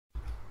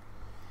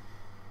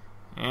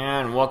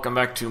And welcome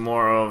back to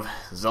more of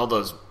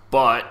Zelda's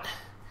Butt.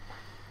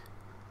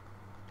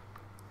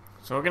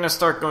 So we're going to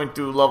start going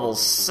through level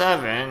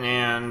 7,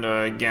 and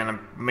again, I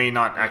may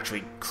not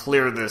actually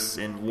clear this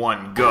in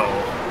one go.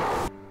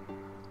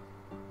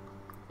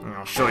 And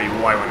I'll show you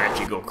why when I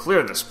actually go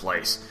clear this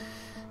place.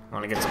 I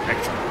want to get some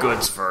extra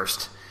goods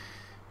first.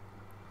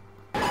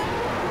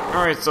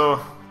 Alright,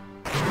 so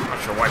I'm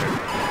not sure why there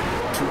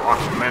are two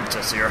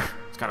Aquamentus here.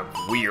 It's kind of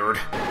weird.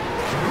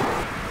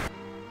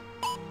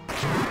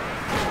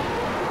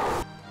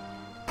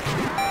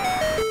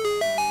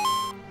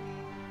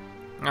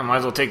 I might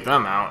as well take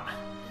them out.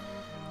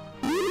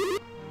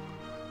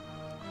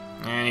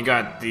 And you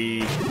got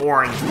the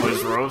orange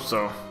Wizrobe,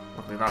 so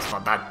hopefully that's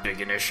not that big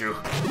an issue.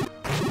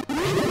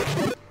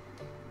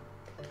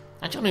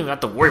 I don't even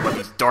have to worry about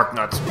these dark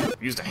nuts.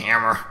 Use the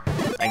hammer.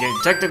 Again,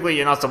 technically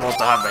you're not supposed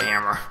to have the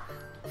hammer.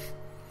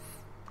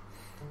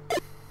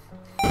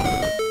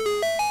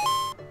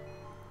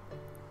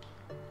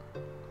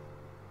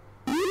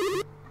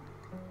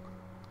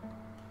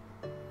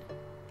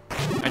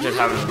 I just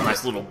have a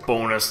nice little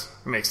bonus.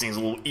 Makes things a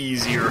little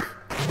easier.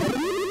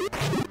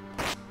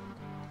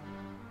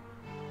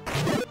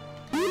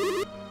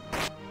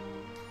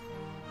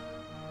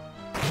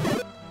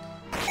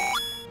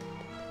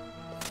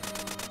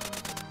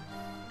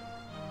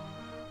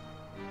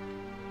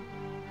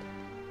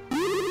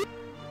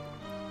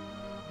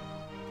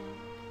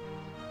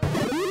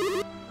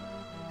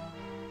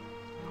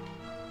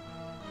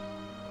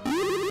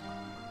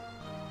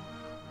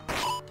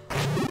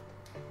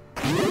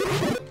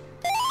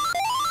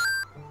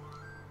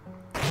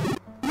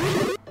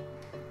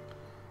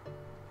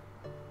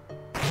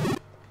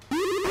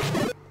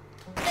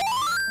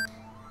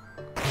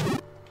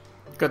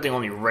 Good thing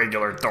only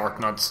regular dark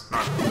nuts,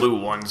 not blue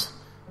ones.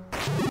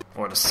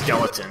 Or the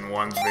skeleton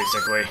ones,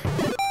 basically.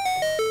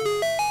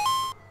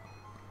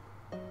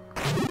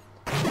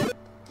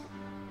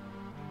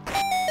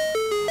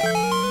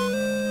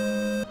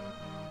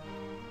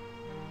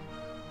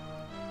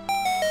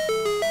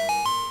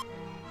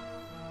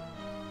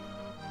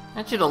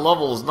 Actually, the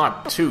level is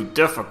not too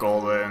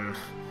difficult, and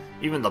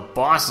even the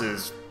boss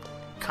is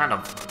kind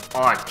of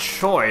odd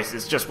choice.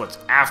 It's just what's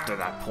after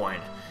that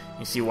point.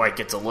 You see why it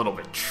gets a little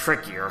bit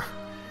trickier.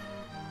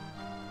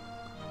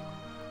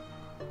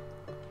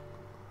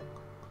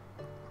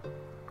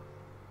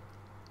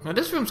 Now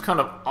this room's kind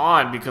of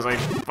odd because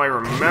if I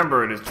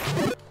remember it, it's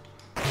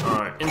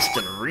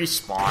instant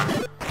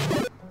respawn.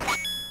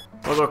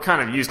 Although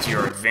kind of used to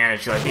your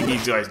advantage, I think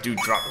these guys do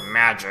drop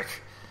magic.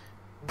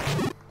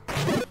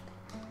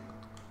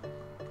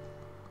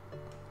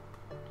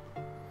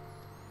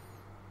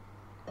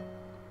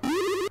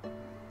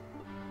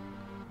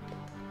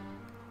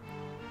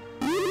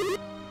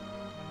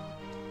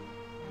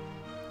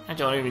 I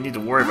don't even need to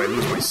worry if I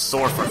lose my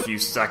sword for a few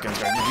seconds.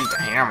 I just use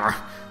the hammer.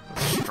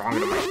 It's stronger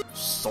than my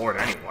sword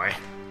anyway.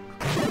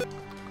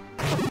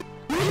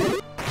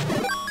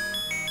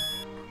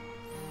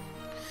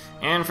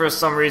 And for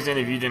some reason,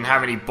 if you didn't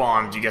have any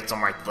bombs, you get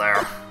some right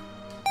there.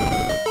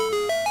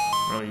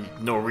 Really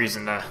no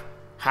reason to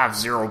have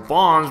 0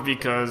 bombs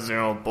because, you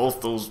know,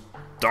 both those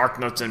dark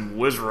nuts and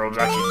Wizrobes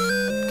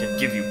actually can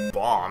give you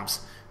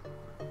bombs.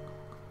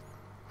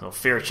 So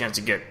fair chance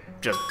to get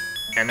just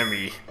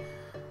enemy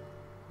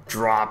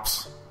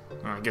drops.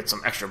 Get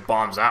some extra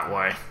bombs that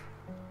way.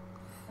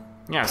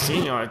 Yeah, see,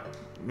 you know,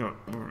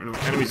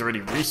 enemies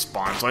already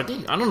respawn, so I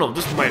don't know,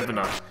 this might have been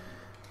a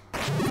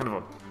kind of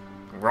a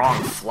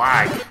wrong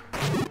flag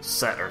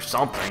set or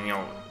something, you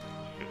know.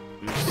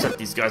 You set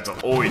these guys to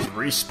always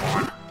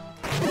respawn.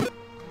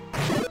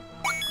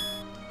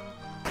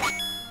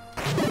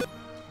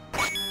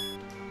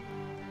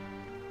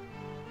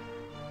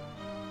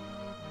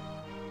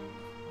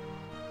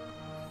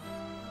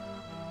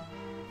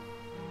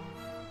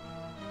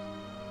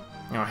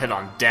 I'll head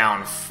on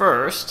down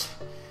first.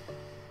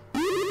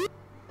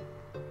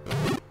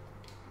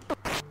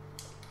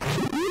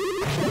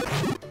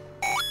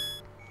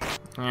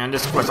 And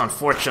this quest,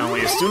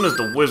 unfortunately, as soon as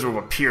the Wizrobe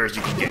appears,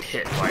 you can get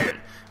hit by it.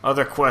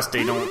 Other quests,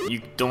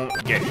 you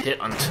don't get hit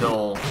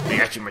until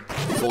they actually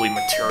fully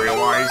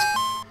materialize.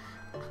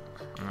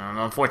 And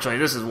unfortunately,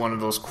 this is one of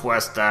those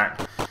quests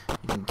that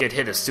you can get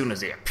hit as soon as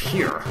they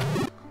appear.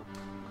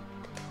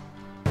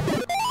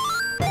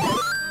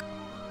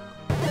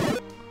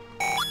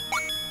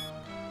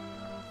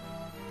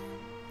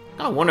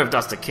 I wonder if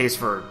that's the case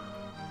for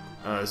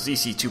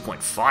ZC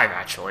 2.5,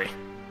 actually.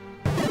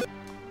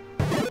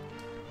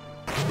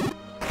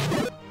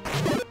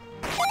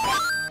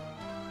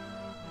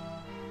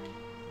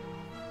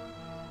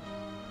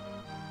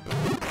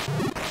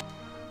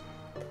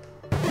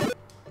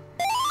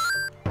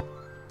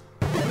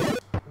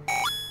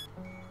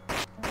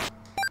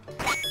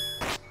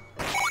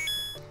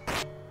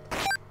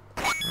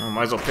 I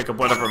might as well pick up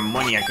whatever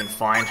money I can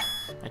find.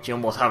 Actually,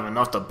 almost have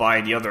enough to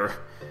buy the other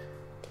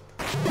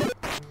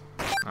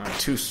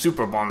 2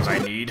 super bombs I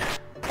need.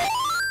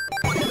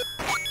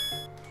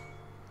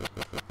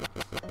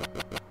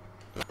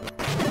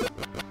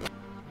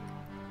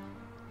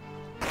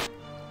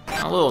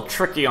 A little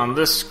tricky on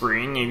this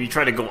screen. If you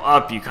try to go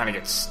up, you kind of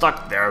get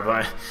stuck there,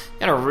 but you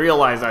gotta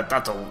realize that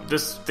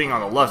this thing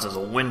on the left is a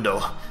window,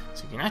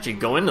 so you can actually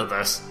go into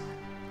this.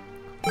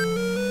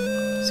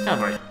 It's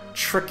kind of a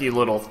tricky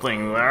little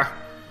thing there.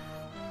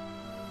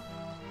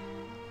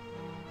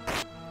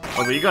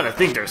 Although you gotta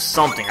think there's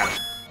something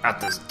at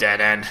this dead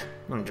end.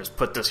 I'm gonna just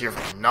put this here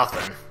for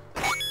nothing.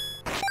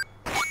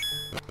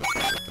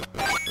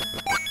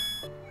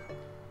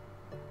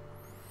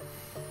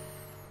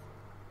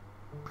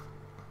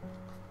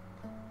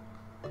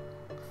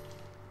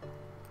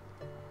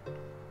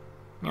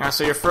 Yeah,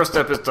 so your first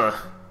step is to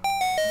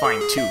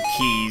find 2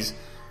 keys.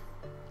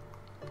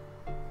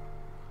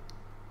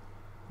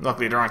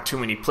 Luckily there aren't too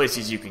many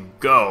places you can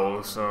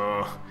go,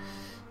 so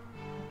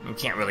you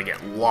can't really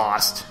get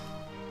lost.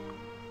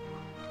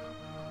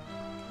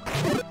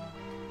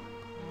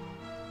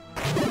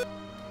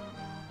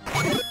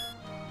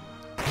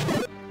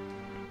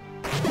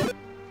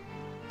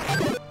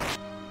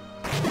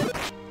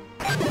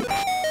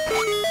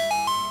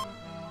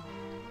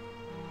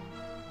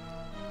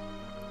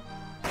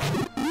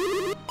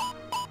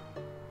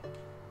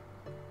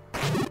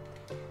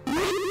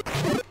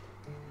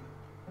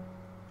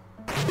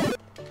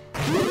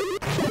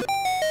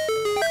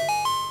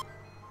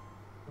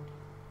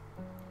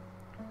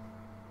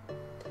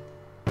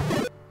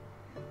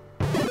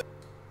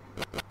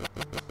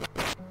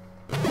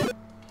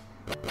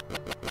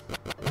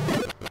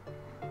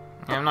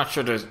 I'm not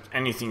sure there's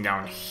anything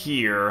down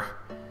here.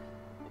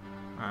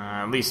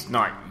 At least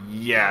not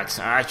yet.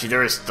 Actually,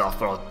 there is stuff,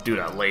 but I'll do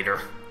that later.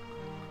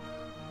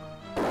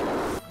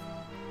 I'm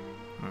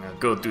gonna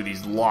go through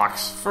these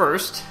locks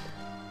first.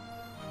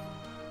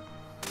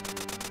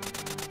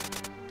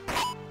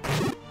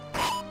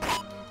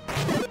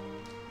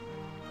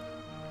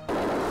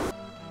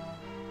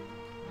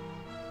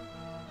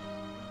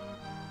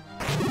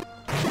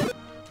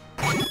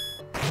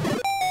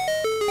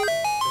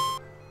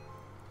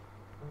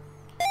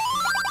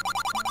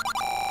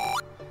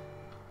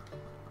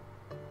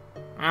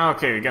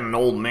 Okay, we got an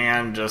old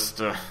man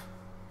just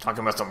talking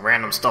about some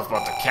random stuff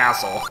about the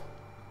castle.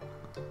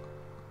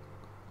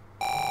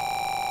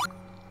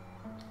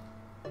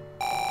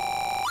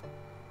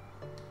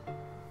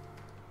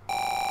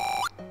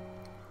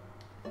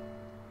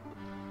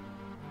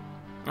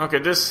 Okay,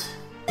 this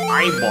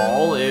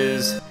eyeball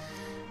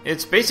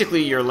it's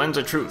basically your lens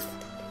of truth.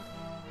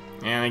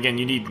 And again,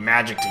 you need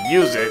magic to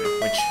use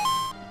it, which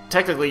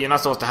technically you're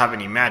not supposed to have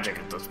any magic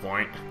at this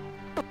point.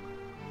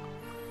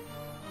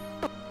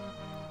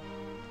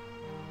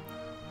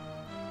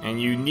 And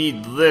you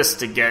need this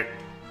to get,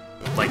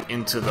 like,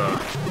 into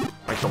the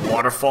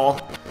waterfall,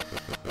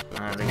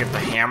 to get the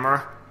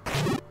hammer.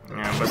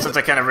 Yeah, but since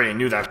I kind of already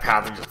knew that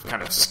path, I just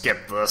kind of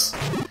skipped this.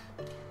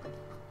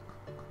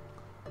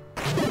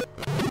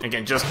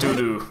 Again, just due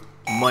to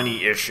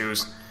money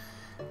issues.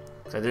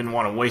 I didn't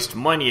want to waste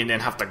money and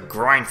then have to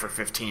grind for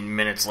 15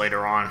 minutes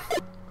later on.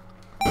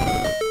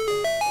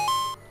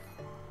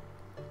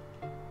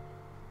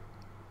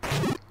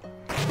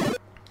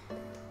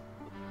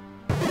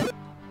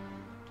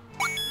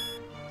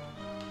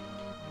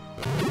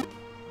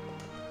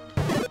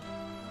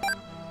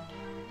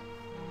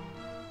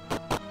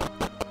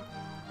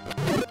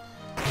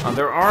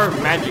 There are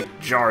magic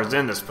jars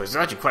in this place.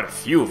 There's actually quite a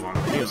few of them.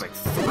 I think there's like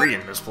 3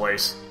 in this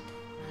place.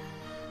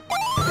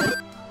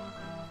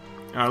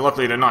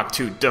 Luckily, they're not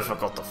too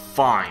difficult to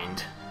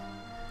find.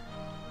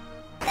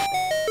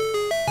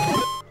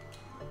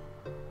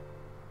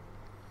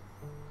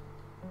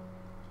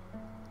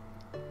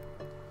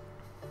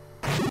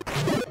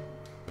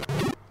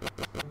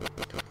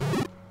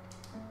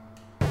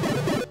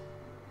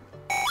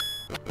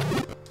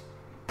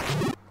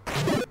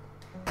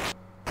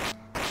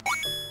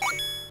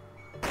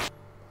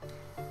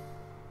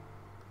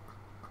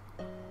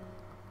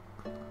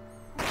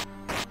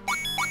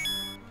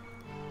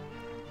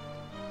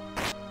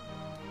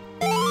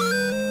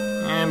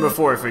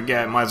 Before I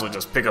forget, might as well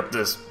just pick up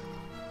this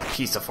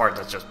piece of art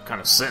that's just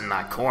kind of sitting in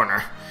that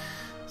corner.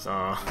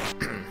 So,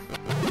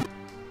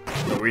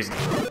 no reason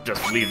to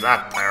just leave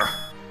that there.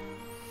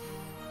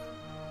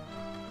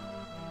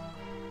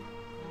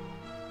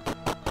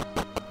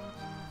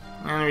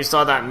 And we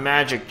saw that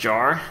magic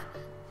jar.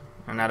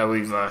 And now that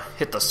we've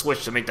hit the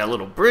switch to make that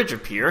little bridge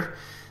appear,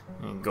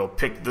 we can go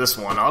pick this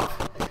one up.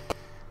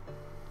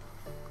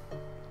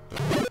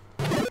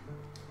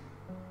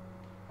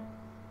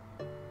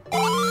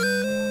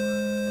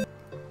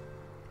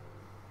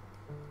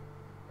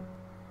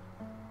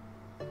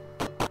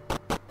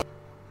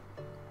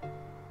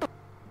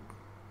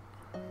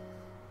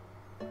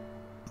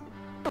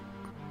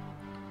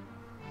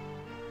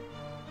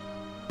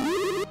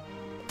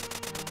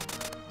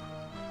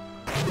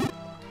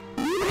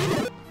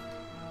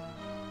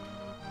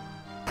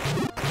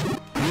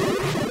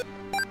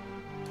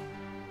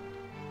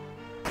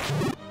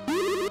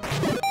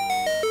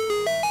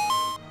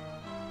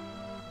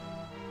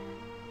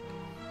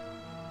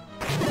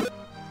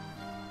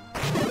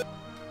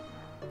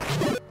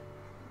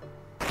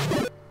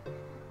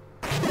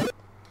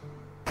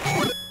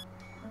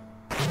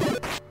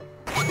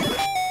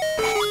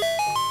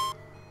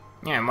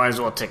 Yeah, might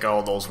as well take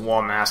all those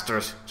wall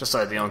masters, just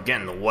so they don't get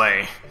in the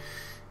way.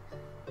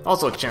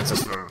 Also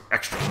chances for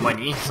extra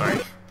money, so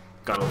I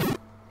got a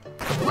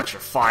couple extra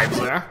 5s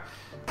there.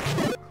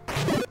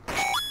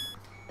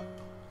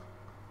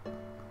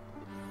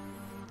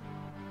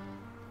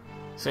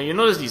 So you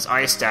notice these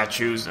ice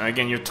statues, and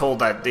again you're told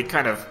that they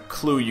kind of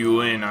clue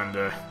you in on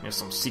the,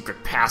 some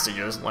secret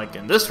passages. Like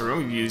in this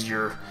room, you use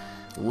your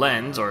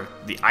lens, or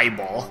the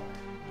eyeball,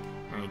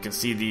 and you can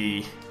see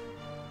the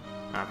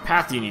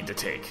path you need to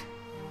take.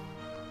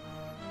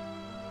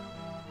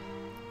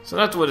 So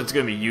that's what it's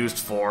going to be used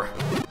for.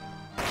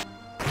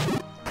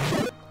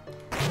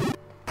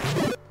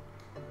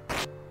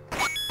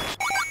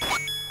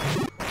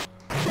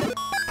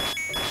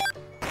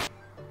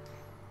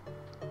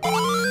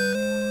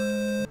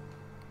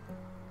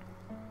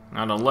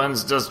 Now the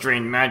lens does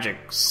drain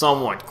magic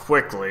somewhat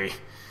quickly,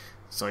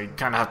 so you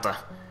kind of have to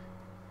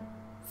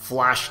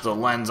flash the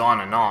lens on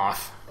and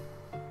off.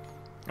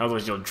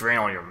 Otherwise you'll drain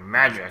all your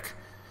magic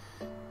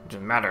in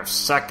just a matter of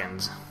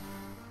seconds.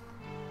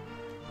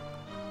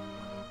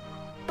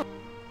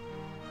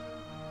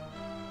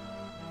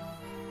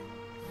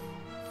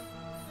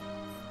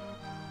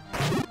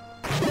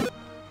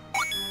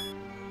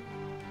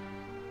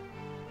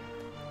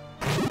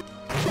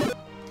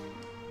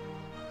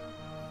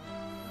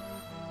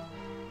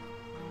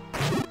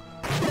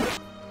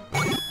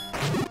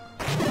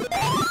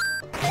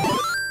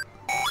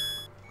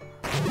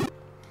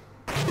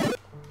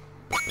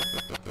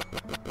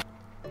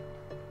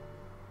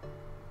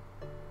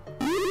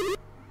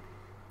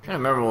 I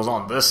remember it was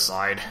on this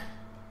side.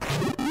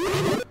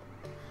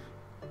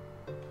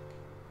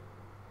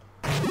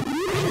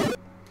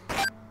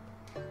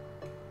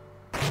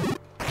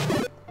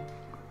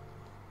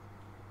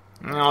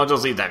 I'll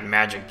just leave that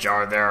magic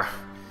jar there.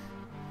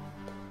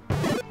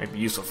 Might be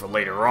useful for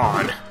later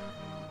on.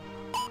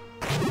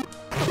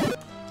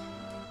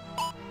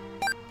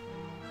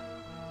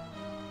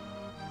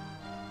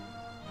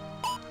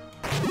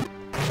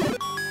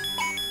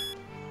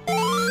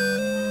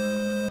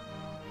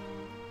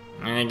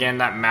 Again,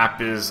 that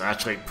map is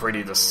actually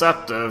pretty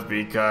deceptive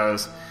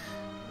because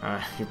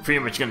you're pretty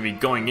much going to be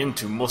going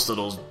into most of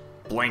those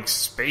blank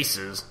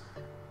spaces,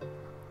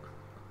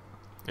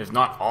 if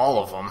not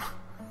all of them.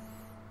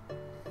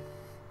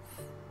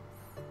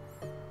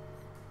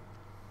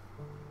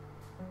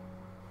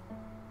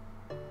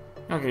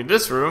 Okay,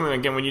 this room, and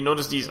again, when you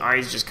notice these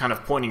eyes just kind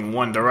of pointing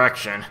one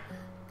direction,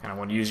 kind of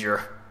want to use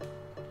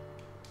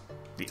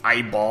the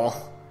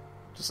eyeball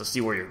just to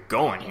see where you're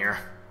going here.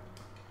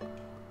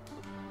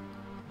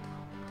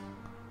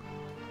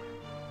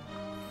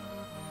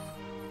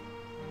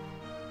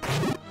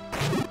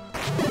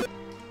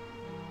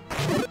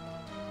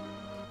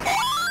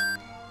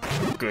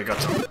 Good,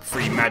 got some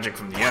free magic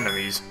from the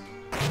enemies.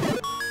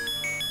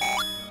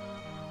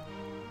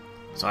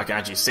 So I can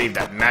actually save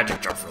that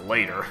magic jar for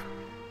later.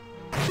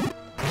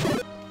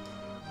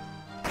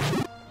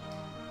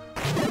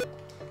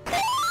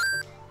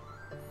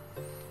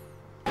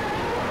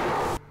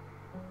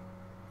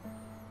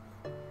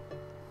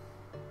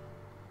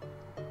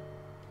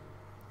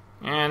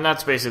 And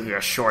that's basically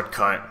a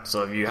shortcut,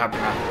 so if you happen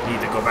to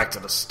need to go back to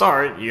the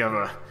start, you have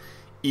a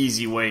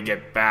easy way to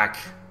get back.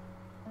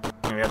 You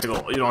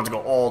don't have to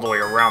go all the way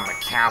around the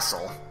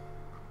castle.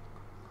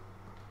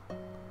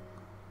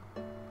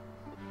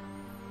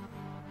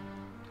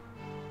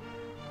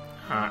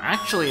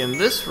 Actually, in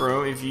this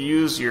room, if you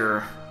use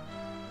your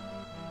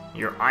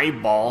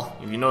eyeball,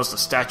 if you notice the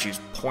statue's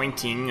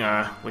pointing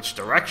which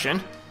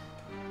direction,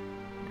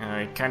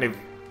 you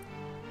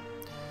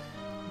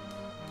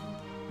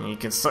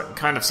can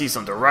kind of see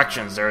some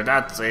directions there.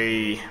 That's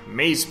a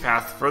maze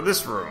path for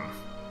this room.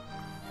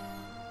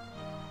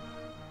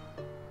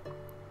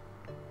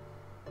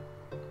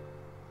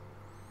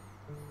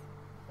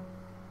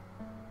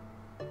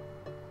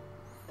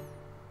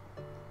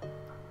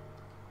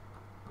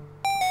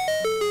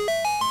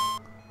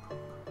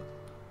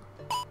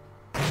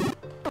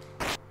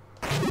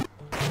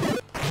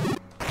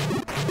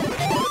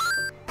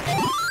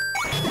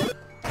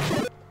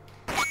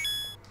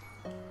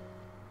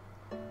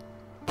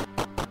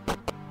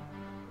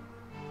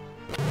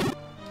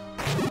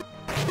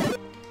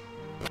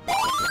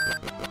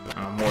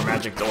 More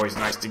magic is always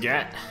nice to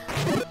get.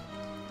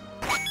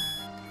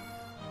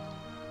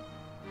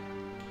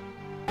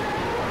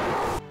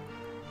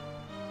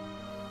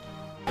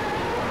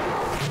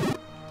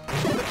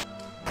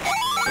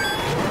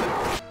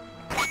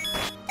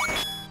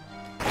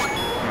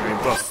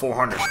 Above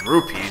 400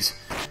 rupees,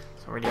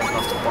 so already have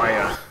enough to buy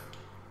a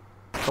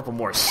couple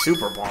more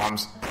super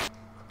bombs.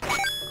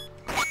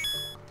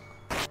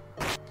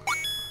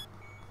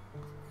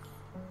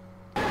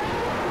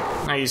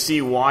 Now you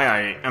see why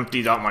I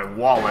emptied out my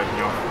wallet,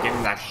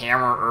 getting that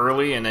hammer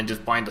early and then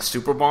just buying the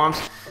super bombs.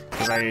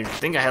 Because I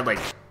think I had like,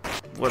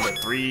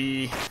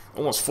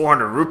 almost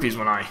 400 rupees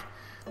before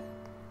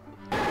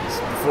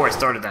I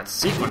started that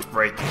sequence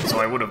breaking. So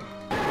I would have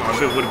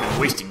been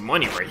wasting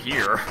money right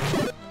here.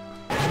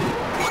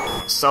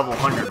 Several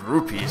hundred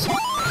rupees.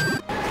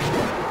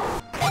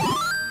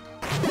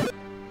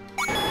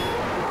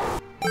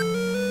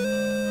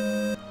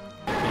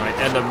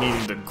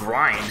 needing to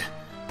grind.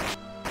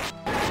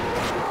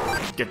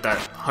 Get that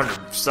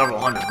several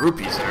hundred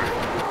rupees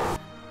there.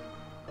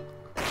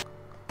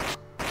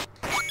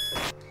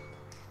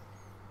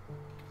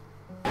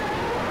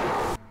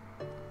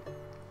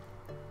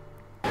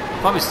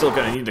 Probably still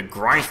gonna need to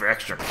grind for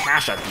extra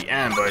cash at the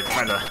end, but I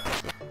try to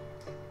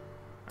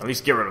at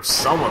least get rid of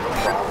some of the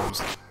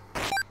problems.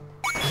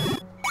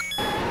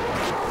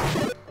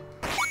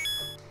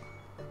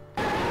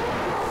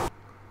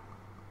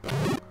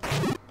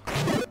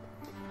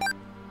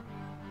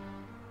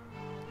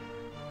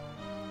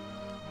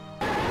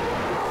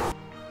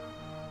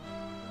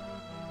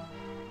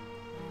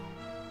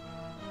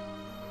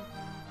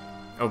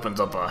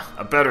 Opens up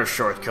a better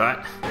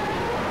shortcut.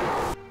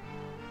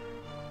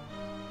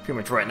 Pretty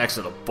much right next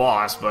to the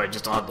boss, but I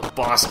just don't have the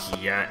boss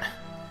key yet.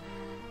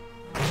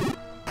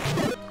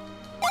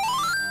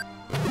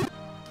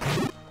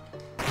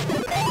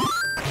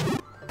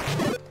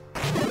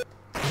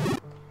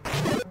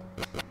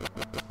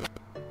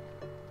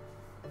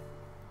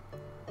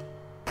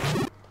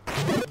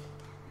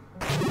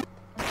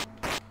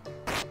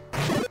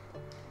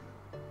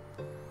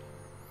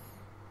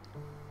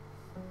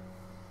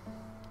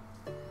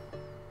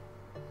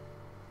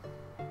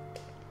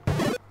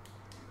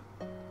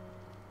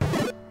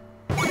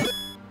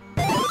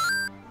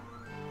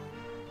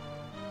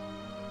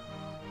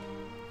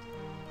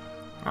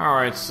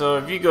 Alright, so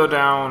if you go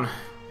down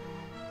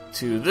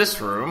to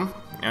this room,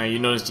 you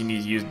notice you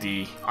need to use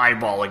the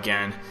eyeball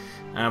again.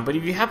 But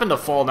if you happen to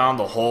fall down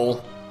the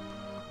hole,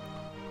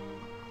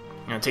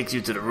 it takes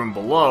you to the room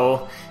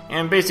below,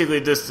 and basically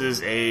this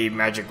is a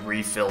magic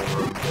refill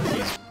room,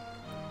 because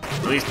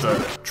at least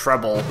the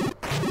treble,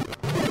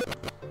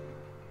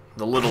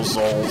 the little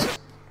souls,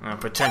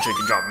 potentially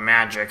can drop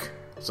magic.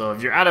 So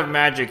if you're out of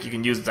magic, you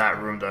can use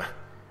that room to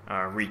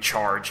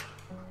recharge.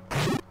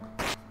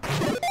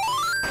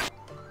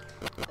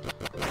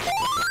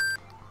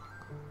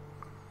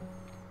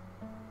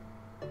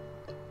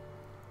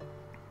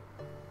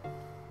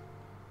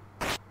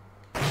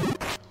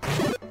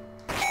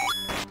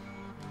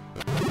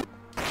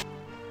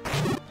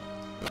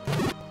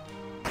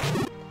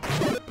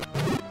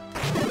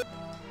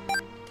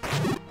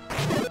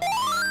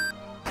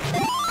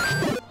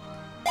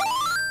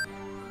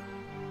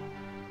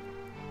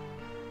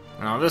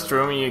 Now this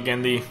room,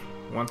 again,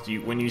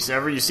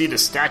 whenever you see the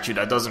statue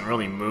that doesn't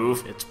really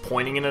move, it's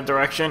pointing in a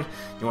direction,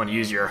 you want to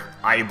use your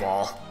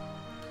eyeball.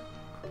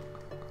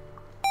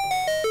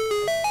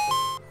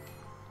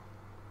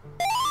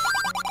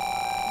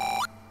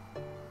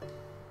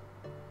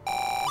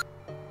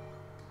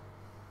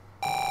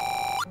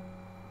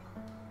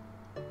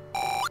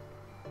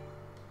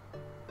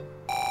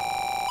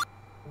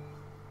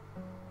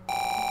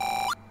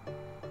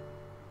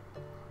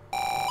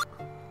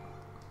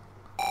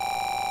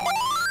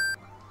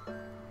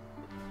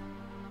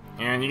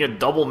 And you get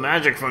double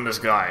magic from this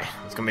guy.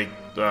 It's gonna make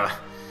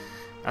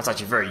that's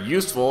actually very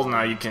useful.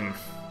 Now you can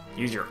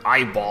use your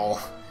eyeball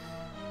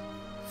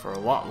for a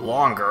lot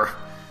longer.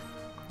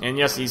 And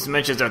yes, he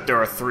mentions that there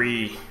are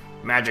 3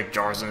 magic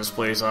jars in this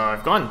place.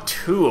 I've gotten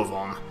 2 of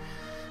them.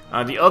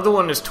 The other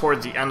one is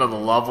towards the end of the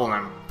level, and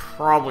I'm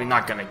probably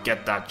not gonna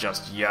get that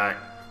just yet.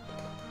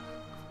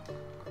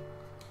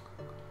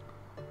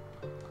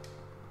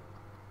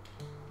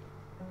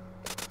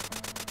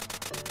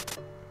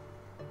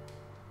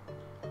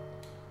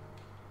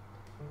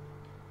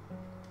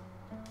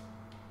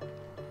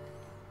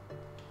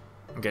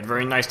 Again,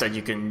 very nice that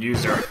you can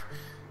use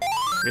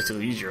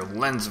basically use your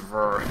lens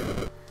for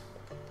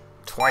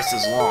twice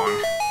as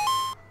long.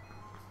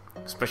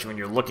 Especially when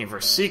you're looking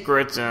for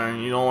secrets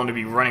and you don't want to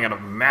be running out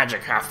of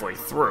magic halfway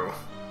through.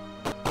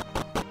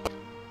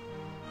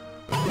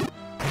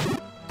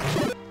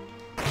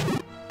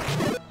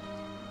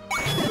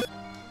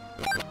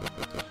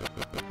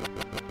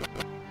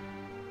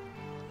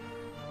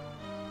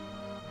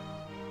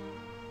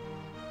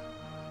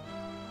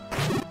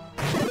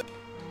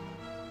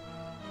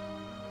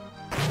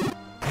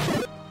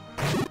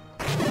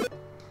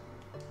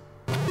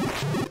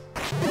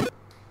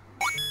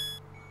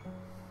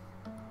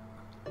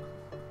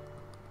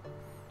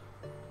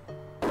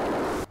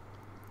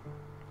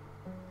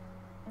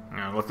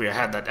 Luckily I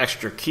had that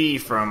extra key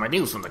from, I think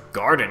it was from the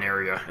garden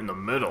area in the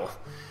middle.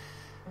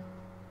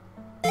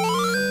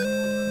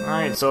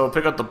 Alright, so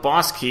pick up the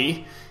boss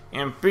key,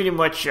 and pretty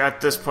much at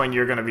this point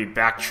you're going to be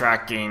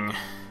backtracking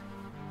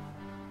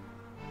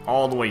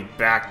all the way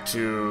back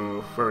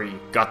to where you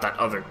got that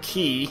other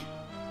key.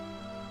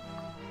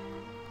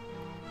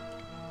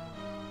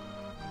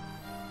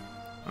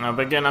 But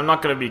again, I'm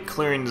not going to be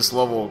clearing this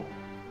level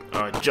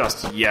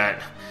just yet.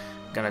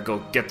 I'm going to go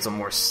get some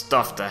more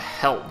stuff to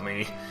help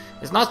me.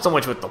 It's not so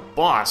much with the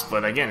boss,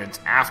 but again, it's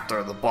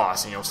after the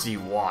boss, and you'll see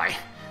why.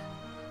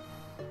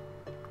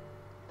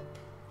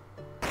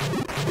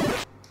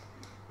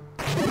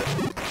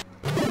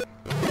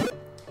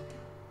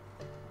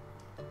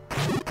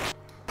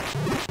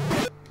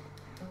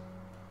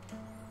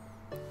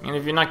 And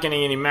if you're not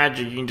getting any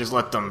magic, you can just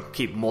let them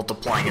keep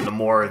multiplying into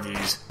more of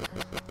these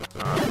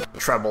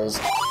trebles.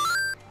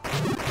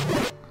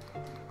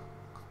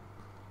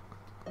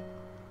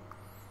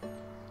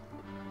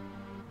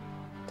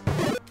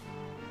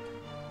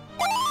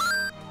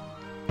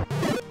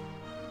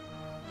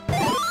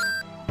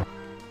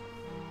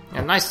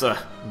 And nice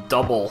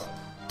double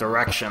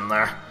direction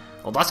there.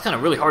 Well, that's kind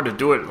of really hard to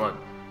do it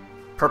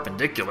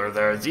perpendicular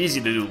there. It's easy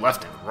to do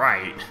left and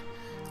right,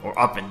 or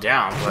up and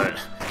down, but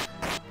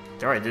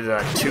there I did it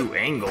at 2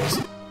 angles.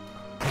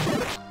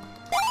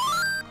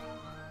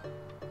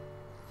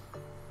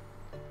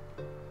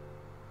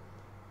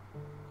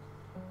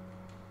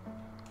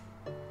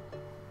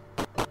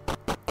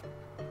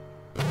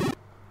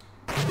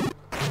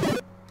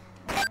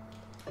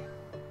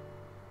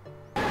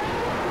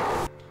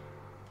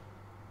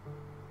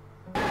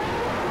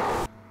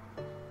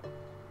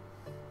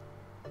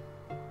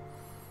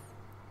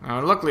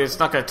 Luckily, it's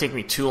not going to take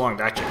me too long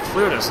to actually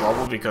clear this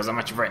level because I'm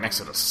actually right next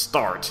to the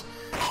start.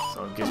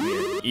 So it gives me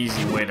an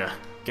easy way to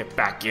get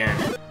back in.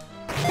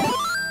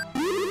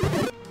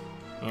 You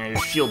know, your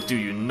shield do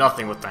you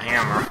nothing with the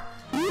hammer.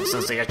 And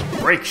since they actually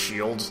break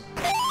shields...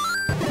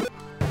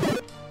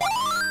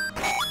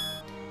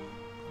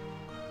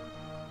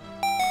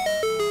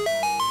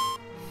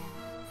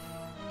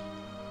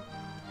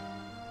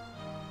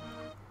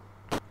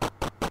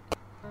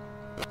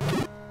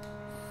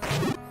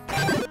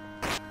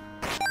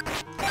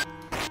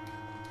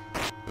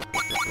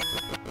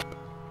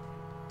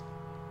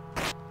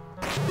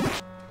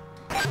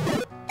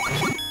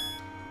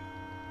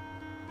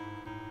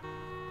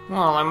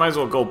 Well, I might as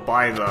well go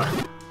buy the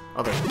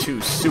other 2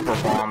 super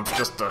bombs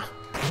just to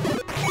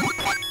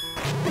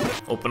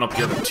open up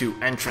the other 2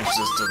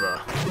 entrances to the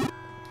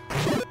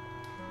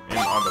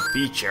on the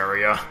beach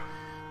area.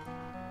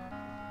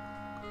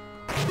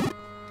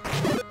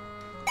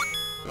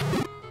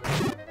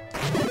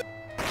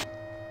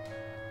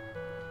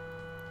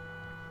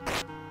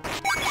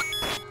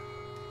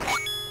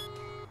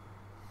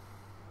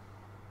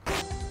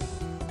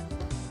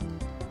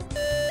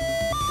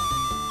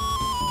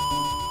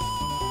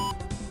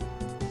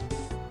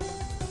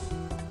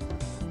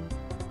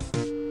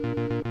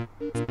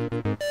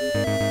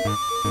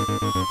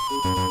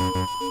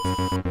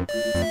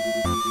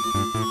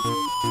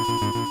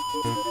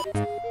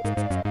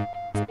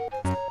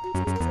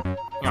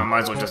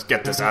 Might as well just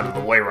get this out of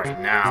the way right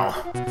now,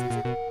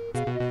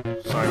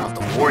 so I don't have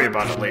to worry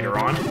about it later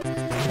on.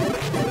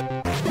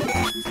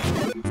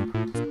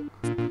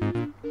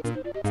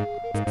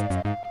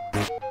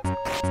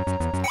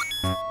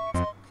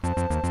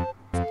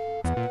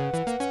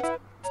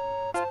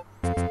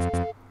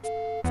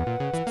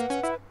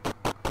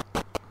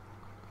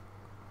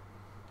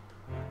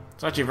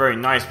 It's actually very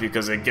nice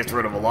because it gets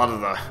rid of a lot of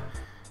the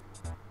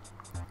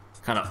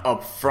kind of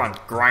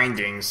upfront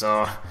grinding,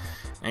 so...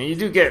 And you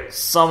do get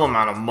some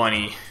amount of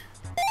money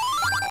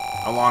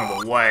along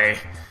the way,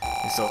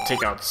 and so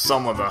take out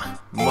some of the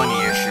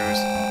money issues.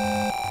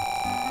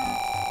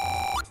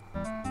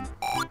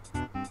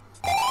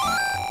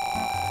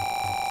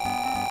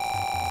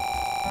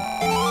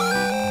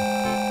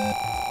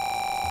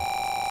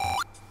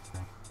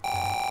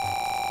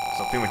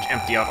 So pretty much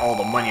empty out all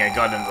the money I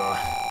got in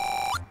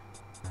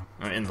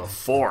the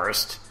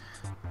forest.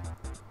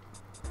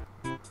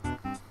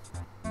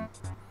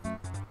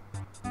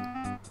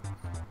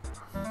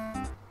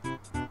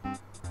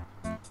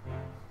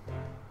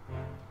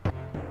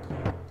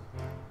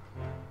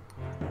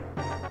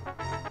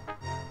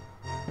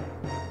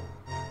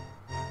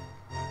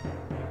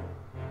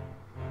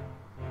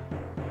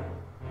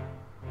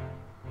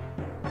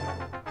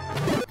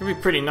 It'd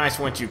be pretty nice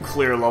once you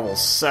clear level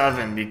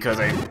 7,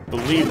 because I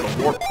believe the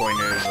warp point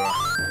is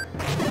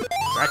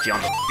it's actually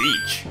on the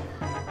beach.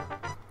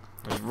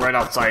 It's right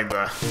outside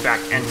the back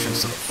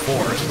entrance of the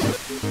forest.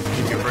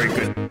 Gives you a very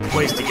good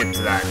place to get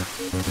to that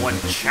one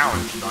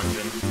challenge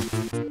dungeon.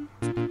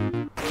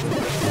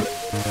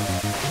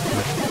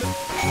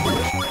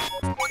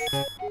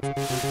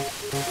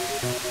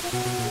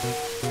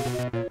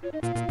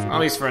 At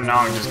least for now,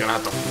 I'm just gonna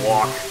have to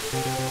walk.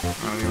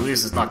 I mean, at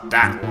least it's not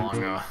that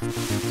long.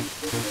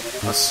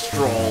 A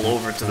stroll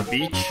over to the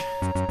beach.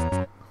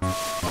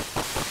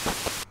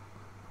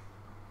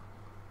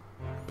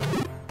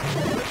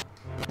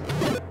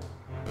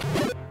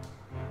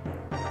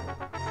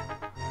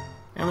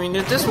 I mean,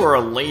 if this were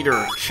a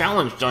later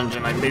challenge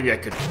dungeon, maybe I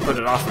could put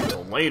it off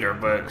until later,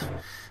 but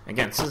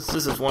again, since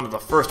this is one of the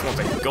first ones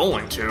I go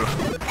into,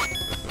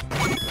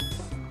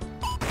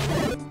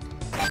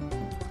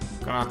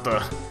 I'm gonna have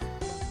to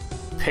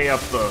pay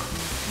up the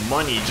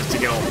money just to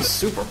get all the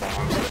super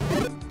bombs.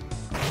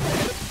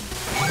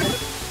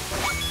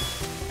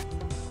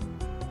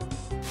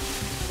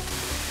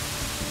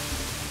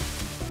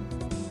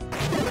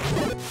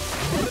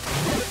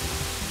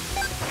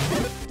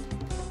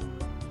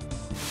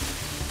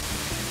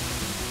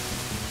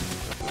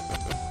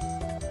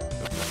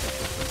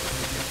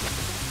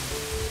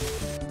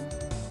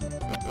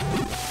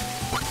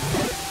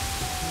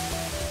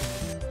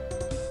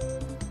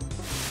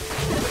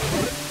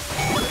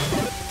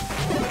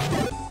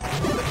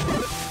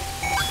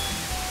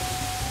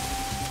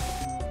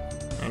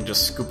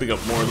 Just scooping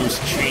up more loose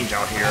change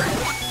out here.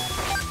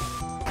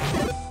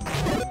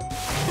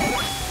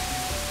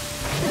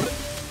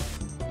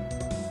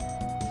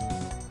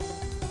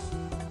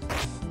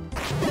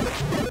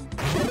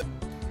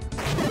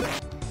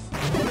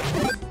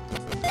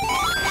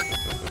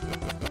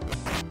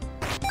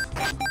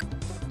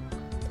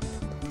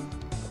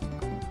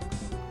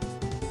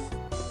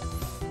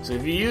 So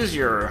if you use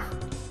your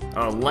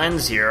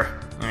lens here,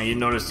 you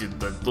notice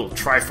the little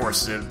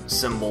Triforce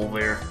symbol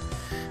there.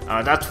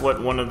 That's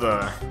what one of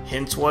the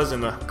hints was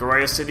in the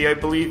Garaya City, I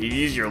believe. If you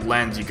use your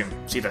lens, you can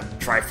see the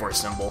Triforce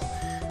symbol.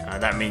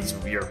 That means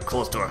you're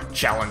close to a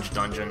challenge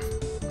dungeon.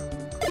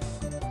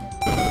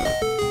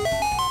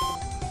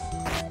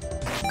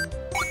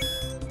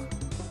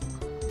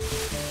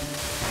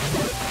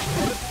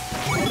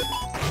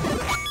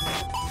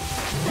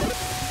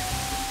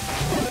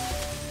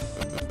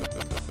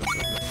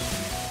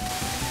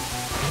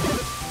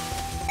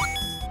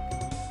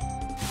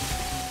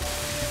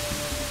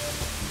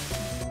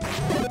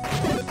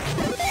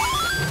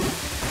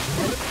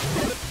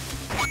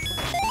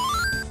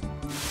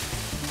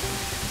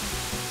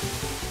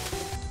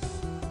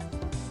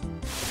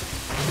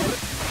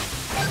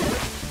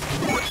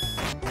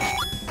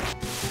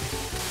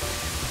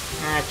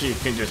 Actually, you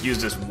can just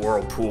use this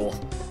whirlpool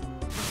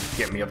to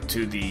get me up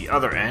to the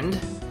other end.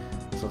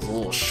 So it's a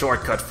little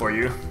shortcut for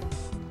you.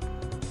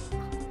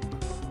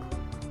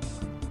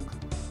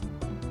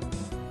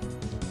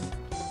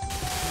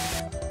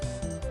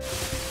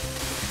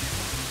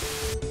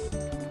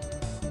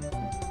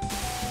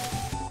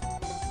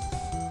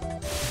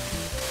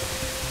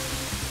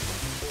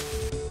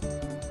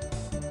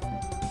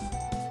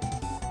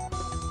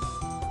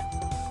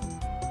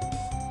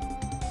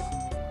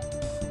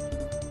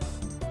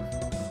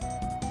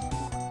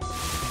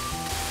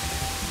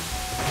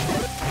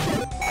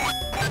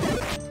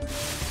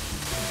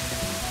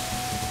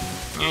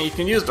 Yeah, you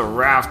can use the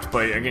raft,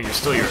 but again,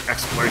 your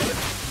exploration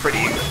is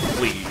pretty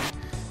complete.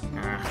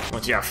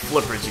 Once you have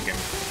flippers, you can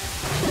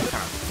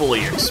kind of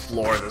fully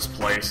explore this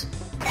place.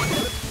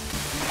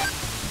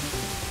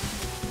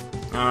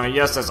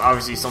 Yes, that's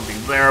obviously something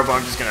there, but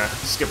I'm just gonna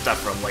skip that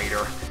for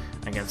later.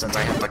 Again, since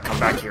I have to come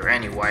back here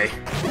anyway.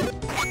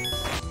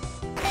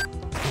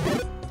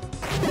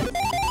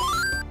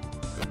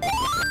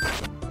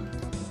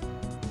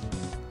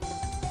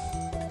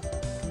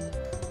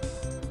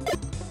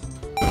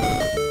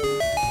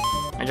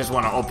 I just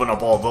want to open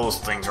up all those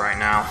things right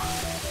now.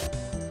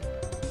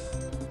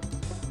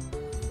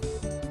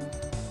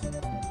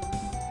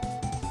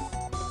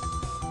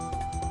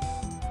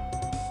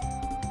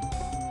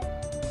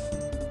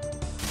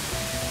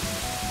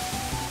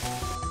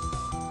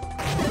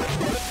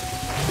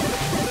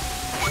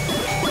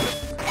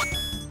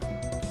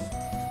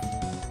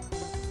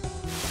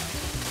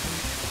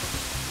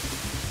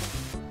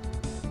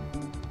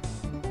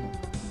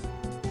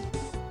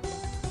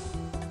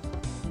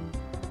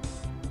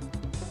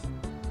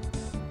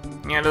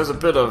 Yeah, there's a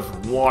bit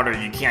of water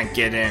you can't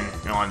get in,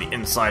 on the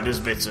inside. This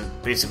bit's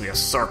basically a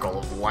circle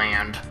of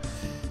land.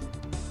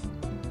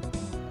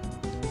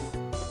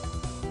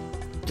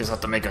 Just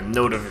have to make a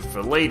note of it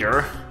for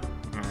later,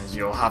 as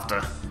you'll have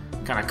to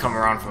kind of come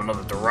around from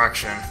another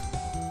direction.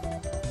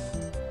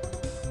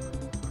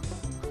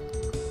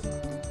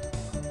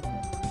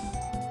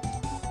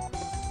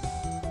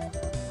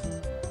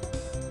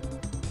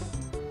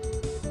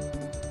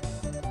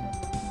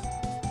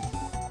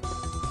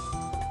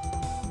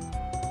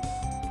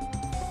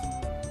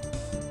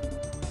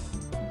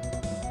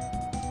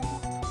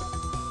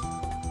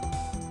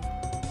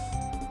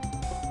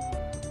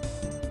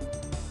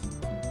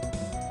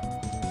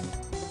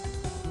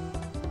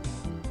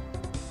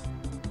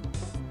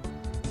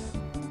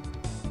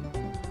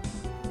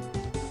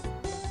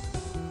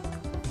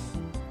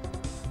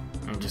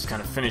 Just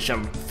kind of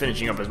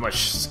finishing up as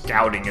much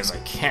scouting as I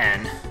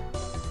can.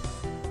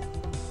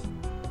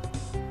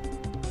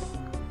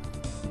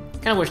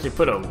 Kind of wish they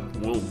put a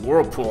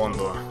whirlpool in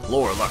the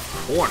lower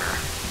left corner.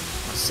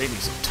 That'll save me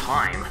some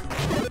time.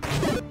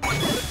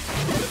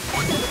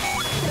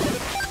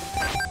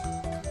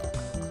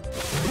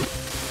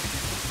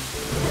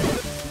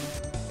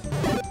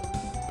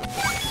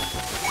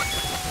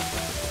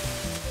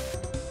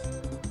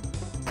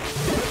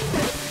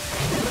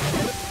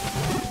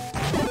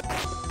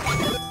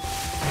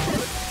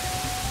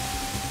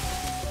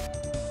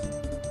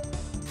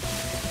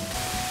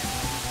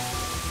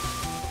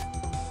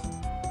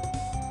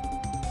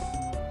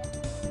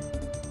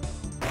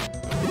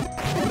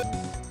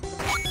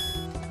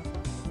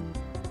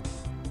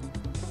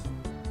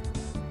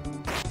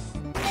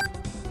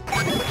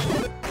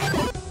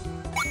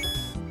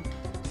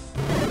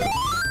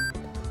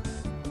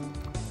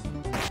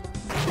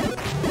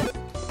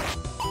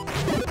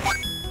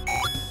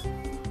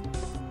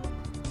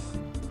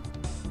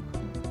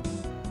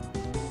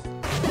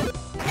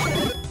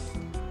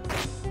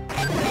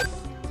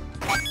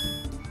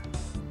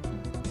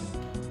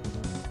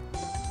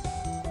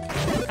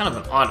 Kind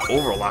of an odd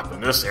overlap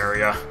in this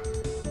area.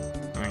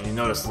 I mean, you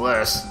notice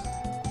this.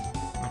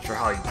 Not sure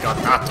how you got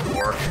that to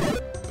work.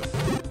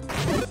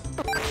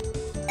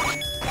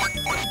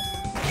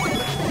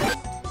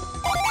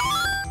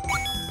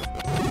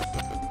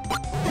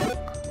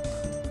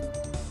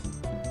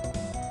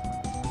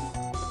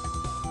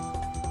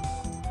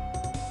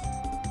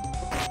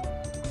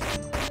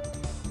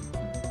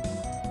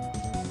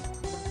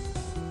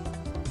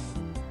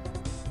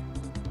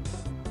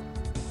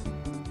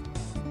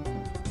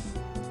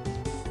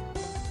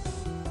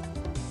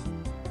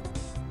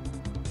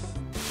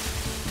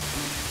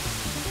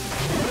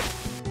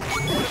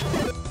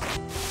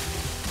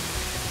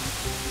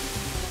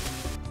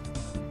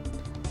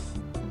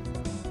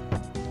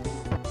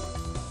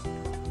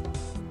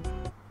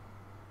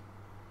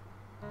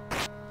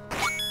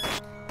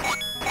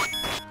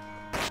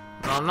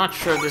 I'm not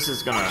sure this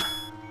is gonna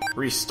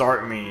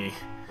restart me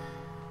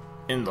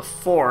in the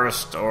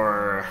forest,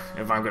 or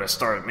if I'm gonna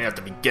start me at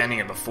the beginning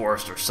of the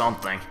forest or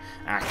something,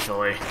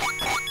 actually.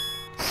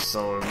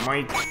 So it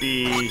might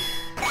be...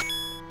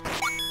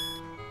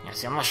 Yeah,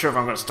 see, I'm not sure if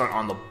I'm gonna start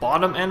on the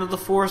bottom end of the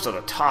forest or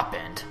the top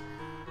end.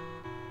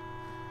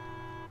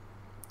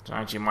 So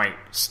I actually might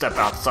step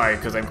outside,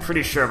 because I'm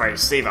pretty sure if I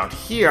save out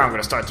here, I'm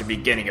gonna start at the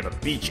beginning of the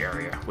beach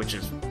area, which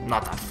is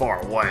not that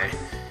far away.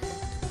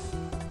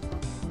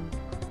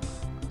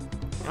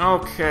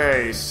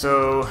 Okay,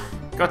 so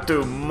got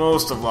through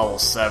most of level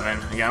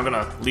 7. Again, I'm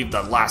gonna leave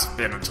that last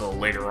bit until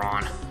later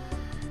on.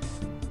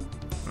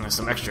 And there's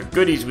some extra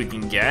goodies we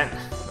can get,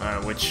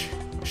 which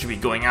should be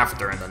going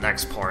after in the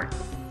next part.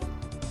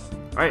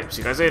 Alright,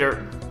 see you guys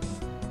later.